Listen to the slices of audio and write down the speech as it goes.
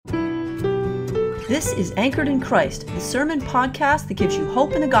This is Anchored in Christ, the sermon podcast that gives you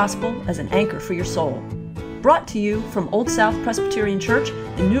hope in the gospel as an anchor for your soul. Brought to you from Old South Presbyterian Church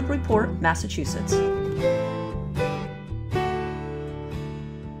in Newburyport, Massachusetts.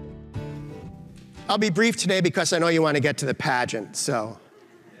 I'll be brief today because I know you want to get to the pageant, so.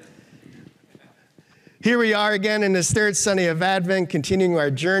 Here we are again in this third Sunday of Advent, continuing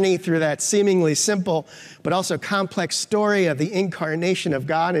our journey through that seemingly simple but also complex story of the incarnation of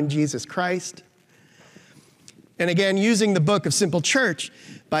God in Jesus Christ. And again, using the book of Simple Church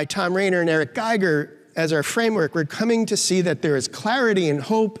by Tom Rainer and Eric Geiger as our framework, we're coming to see that there is clarity and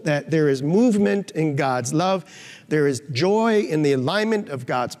hope, that there is movement in God's love, there is joy in the alignment of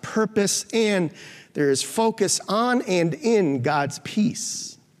God's purpose, and there is focus on and in God's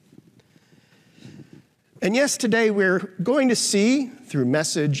peace. And yes, today we're going to see, through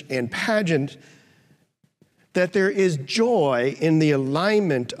message and pageant, that there is joy in the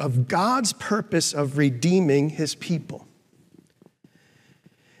alignment of God's purpose of redeeming his people.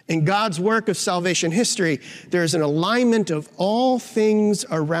 In God's work of salvation history, there is an alignment of all things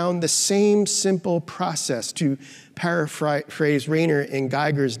around the same simple process, to paraphrase Rainer and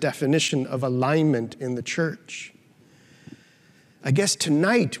Geiger's definition of alignment in the church. I guess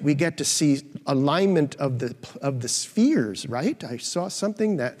tonight we get to see alignment of the spheres, right? I saw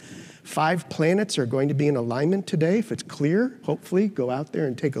something that 5 planets are going to be in alignment today. If it's clear, hopefully go out there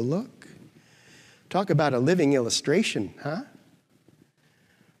and take a look. Talk about a living illustration, huh?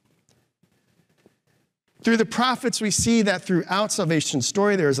 Through the prophets, we see that throughout salvation's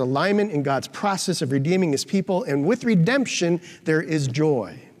story, there is alignment in God's process of redeeming his people, and with redemption, there is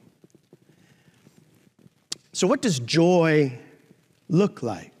joy. So what does joy look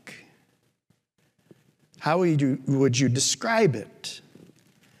like? How would you describe it?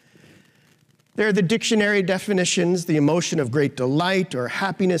 There are the dictionary definitions: the emotion of great delight or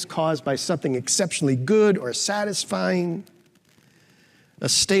happiness caused by something exceptionally good or satisfying, a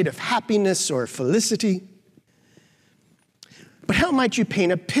state of happiness or felicity. But how might you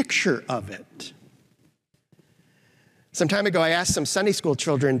paint a picture of it? Some time ago, I asked some Sunday school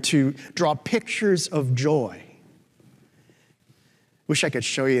children to draw pictures of joy. Wish I could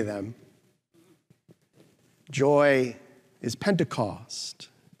show you them. Joy is Pentecost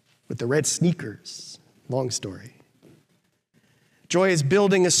with the red sneakers. Long story. Joy is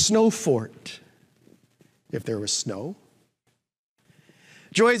building a snow fort, if there was snow.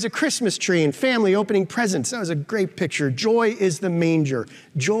 Joy is a Christmas tree and family opening presents. That was a great picture. Joy is the manger.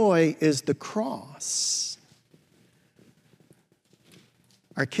 Joy is the cross.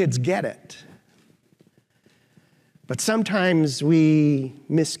 Our kids get it. But sometimes we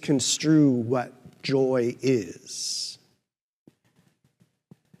misconstrue what joy is.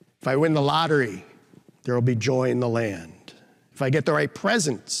 If I win the lottery, there will be joy in the land. If I get the right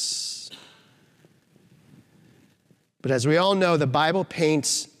presents. But as we all know, the Bible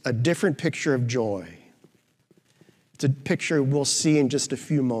paints a different picture of joy. It's a picture we'll see in just a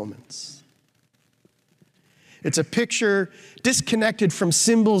few moments. It's a picture disconnected from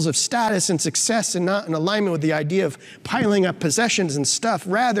symbols of status and success, and not in alignment with the idea of piling up possessions and stuff.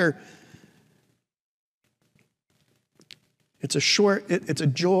 Rather, it's a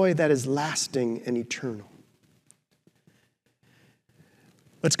joy that is lasting and eternal.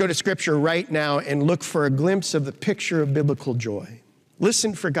 Let's go to Scripture right now and look for a glimpse of the picture of biblical joy.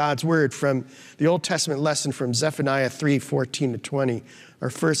 Listen for God's word from the Old Testament lesson from Zephaniah 3:14-20, our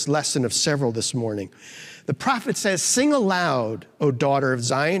first lesson of several this morning. The prophet says, "Sing aloud, O daughter of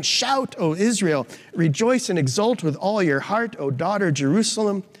Zion. Shout, O Israel. Rejoice and exult with all your heart, O daughter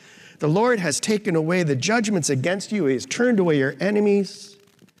Jerusalem. The Lord has taken away the judgments against you. He has turned away your enemies.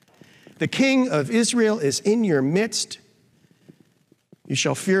 The King of Israel is in your midst. You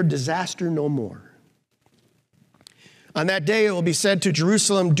shall fear disaster no more. On that day it will be said to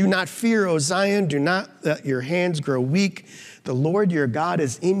Jerusalem, do not fear, O Zion. Do not let your hands grow weak. The Lord your God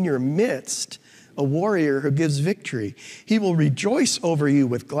is in your midst, a warrior who gives victory. He will rejoice over you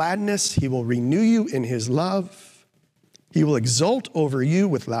with gladness. He will renew you in his love. He will exult over you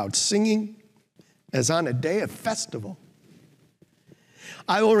with loud singing, as on a day of festival.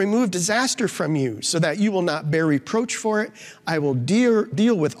 I will remove disaster from you so that you will not bear reproach for it. I will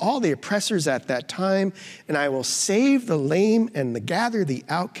deal with all the oppressors at that time, and I will save the lame and gather the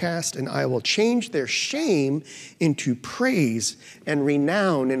outcast, and I will change their shame into praise and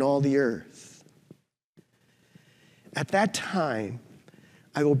renown in all the earth. At that time,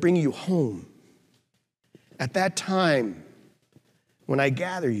 I will bring you home. At that time, when I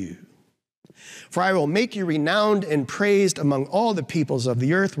gather you, for I will make you renowned and praised among all the peoples of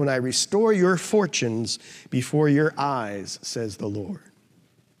the earth when I restore your fortunes before your eyes, says the Lord.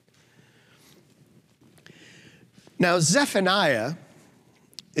 Now, Zephaniah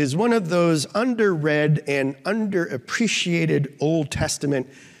is one of those underread and underappreciated Old Testament,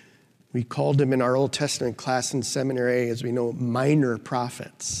 we called him in our Old Testament class in seminary, as we know, minor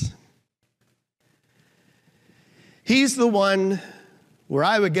prophets. He's the one where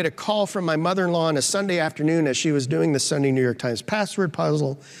I would get a call from my mother-in-law on a Sunday afternoon as she was doing the Sunday New York Times password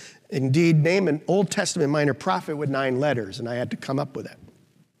puzzle. Indeed, name an Old Testament minor prophet with 9 letters, and I had to come up with it.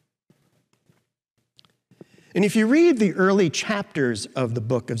 And if you read the early chapters of the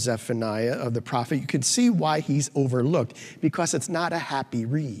book of Zephaniah, of the prophet, you can see why he's overlooked, because it's not a happy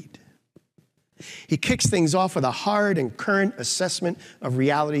read. He kicks things off with a hard and current assessment of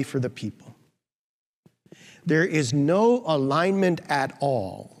reality for the people. There is no alignment at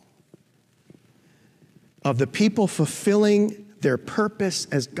all of the people fulfilling their purpose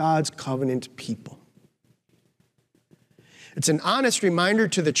as God's covenant people. It's an honest reminder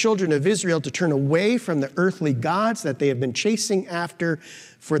to the children of Israel to turn away from the earthly gods that they have been chasing after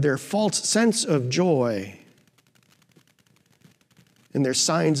for their false sense of joy and their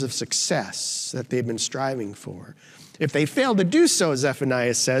signs of success that they've been striving for. If they fail to do so,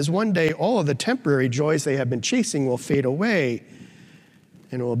 Zephaniah says, one day all of the temporary joys they have been chasing will fade away,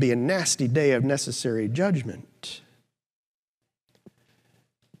 and it will be a nasty day of necessary judgment.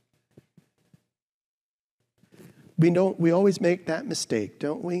 We always make that mistake,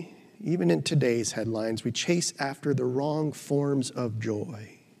 don't we? Even in today's headlines, we chase after the wrong forms of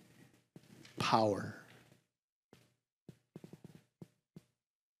joy, power.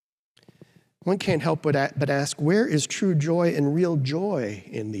 One can't help but ask, where is true joy and real joy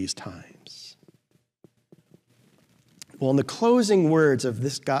in these times? Well, in the closing words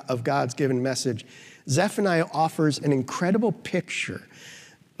of God's given message, Zephaniah offers an incredible picture,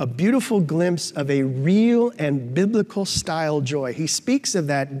 a beautiful glimpse of a real and biblical style joy. He speaks of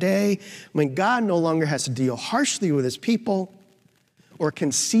that day when God no longer has to deal harshly with his people or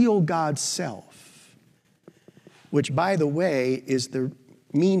conceal God's self, which, by the way, is the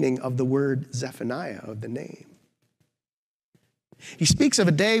meaning of the word Zephaniah, of the name. He speaks of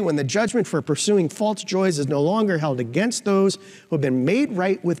a day when the judgment for pursuing false joys is no longer held against those who have been made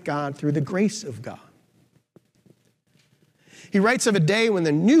right with God through the grace of God. He writes of a day when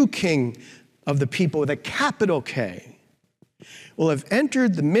the new king of the people, with a capital K, will have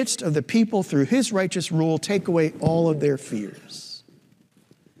entered the midst of the people through his righteous rule, take away all of their fears.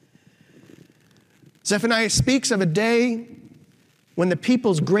 Zephaniah speaks of a day when the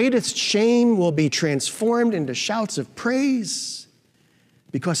people's greatest shame will be transformed into shouts of praise,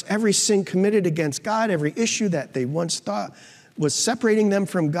 because every sin committed against God, every issue that they once thought was separating them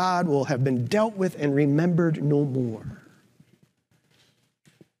from God, will have been dealt with and remembered no more.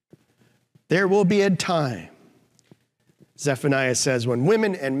 There will be a time, Zephaniah says, when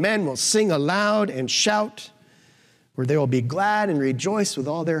women and men will sing aloud and shout, where they will be glad and rejoice with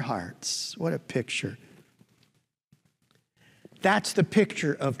all their hearts. What a picture. That's the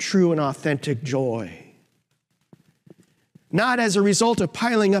picture of true and authentic joy. Not as a result of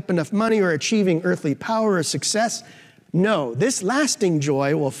piling up enough money or achieving earthly power or success. No, this lasting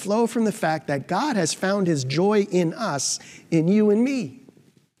joy will flow from the fact that God has found his joy in us, in you and me.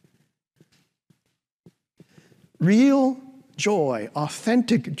 Real joy,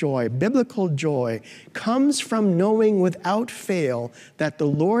 authentic joy, biblical joy comes from knowing without fail that the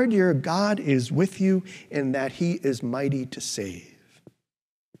Lord your God is with you and that he is mighty to save.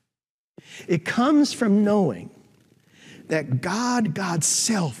 It comes from knowing that God, God's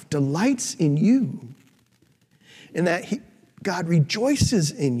self, delights in you and that God rejoices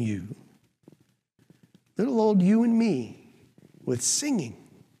in you. Little old you and me with singing.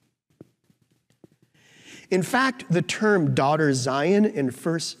 In fact, the term daughter Zion in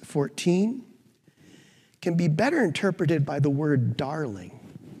verse 14 can be better interpreted by the word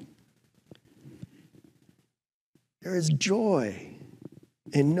darling. There is joy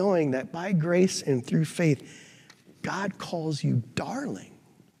in knowing that by grace and through faith, God calls you darling.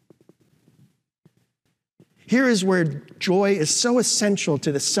 Here is where joy is so essential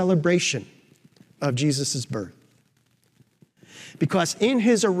to the celebration of Jesus' birth. Because in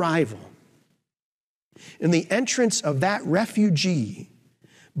his arrival, in the entrance of that refugee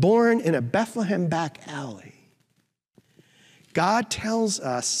born in a Bethlehem back alley, God tells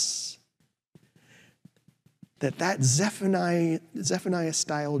us that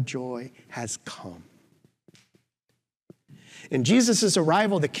Zephaniah-style joy has come. In Jesus'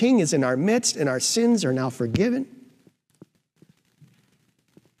 arrival, the King is in our midst and our sins are now forgiven.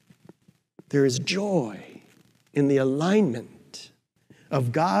 There is joy in the alignment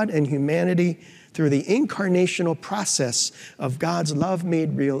of God and humanity through through the incarnational process of God's love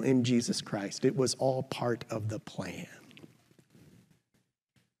made real in Jesus Christ. It was all part of the plan.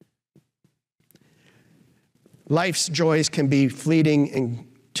 Life's joys can be fleeting and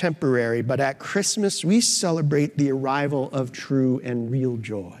temporary, but at Christmas we celebrate the arrival of true and real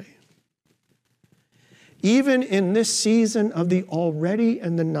joy. Even in this season of the already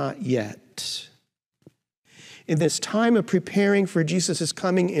and the not yet, in this time of preparing for Jesus'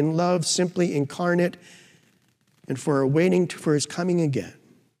 coming in love, simply incarnate, and for awaiting for his coming again,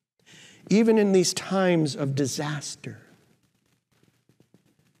 even in these times of disaster,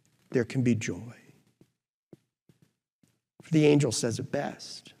 there can be joy. The angel says it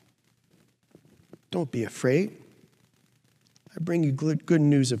best. Don't be afraid. I bring you good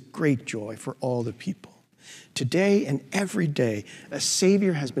news of great joy for all the people. Today and every day, a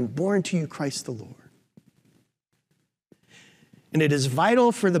Savior has been born to you, Christ the Lord. And it is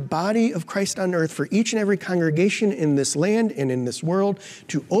vital for the body of Christ on earth, for each and every congregation in this land and in this world,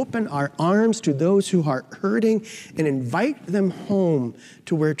 to open our arms to those who are hurting and invite them home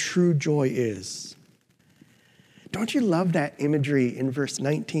to where true joy is. Don't you love that imagery in verse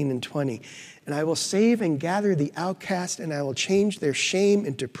 19 and 20? And I will save and gather the outcast, and I will change their shame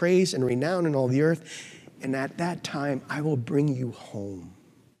into praise and renown in all the earth. And at that time, I will bring you home.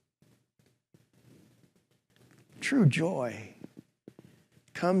 True joy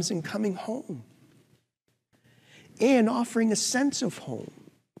comes in coming home and offering a sense of home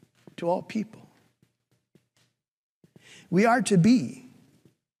to all people. We are to be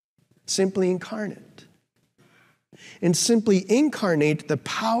simply incarnate. And simply incarnate the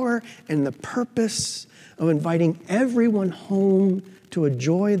power and the purpose of inviting everyone home to a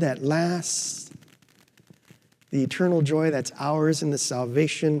joy that lasts, the eternal joy that's ours in the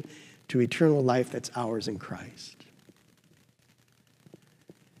salvation, to eternal life that's ours in Christ.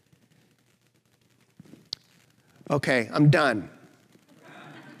 Okay, I'm done.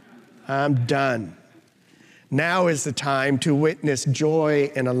 I'm done. Now is the time to witness joy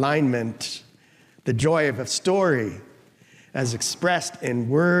and alignment, the joy of a story as expressed in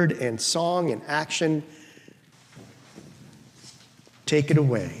word and song and action. Take it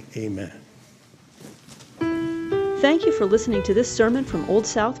away. Amen. Thank you for listening to this sermon from Old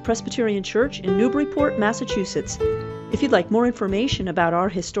South Presbyterian Church in Newburyport, Massachusetts. If you'd like more information about our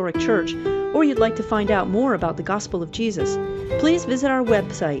historic church, or you'd like to find out more about the gospel of Jesus, please visit our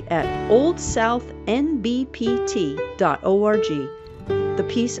website at oldsouthnbpt.org. The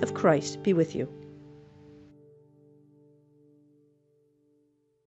peace of Christ be with you.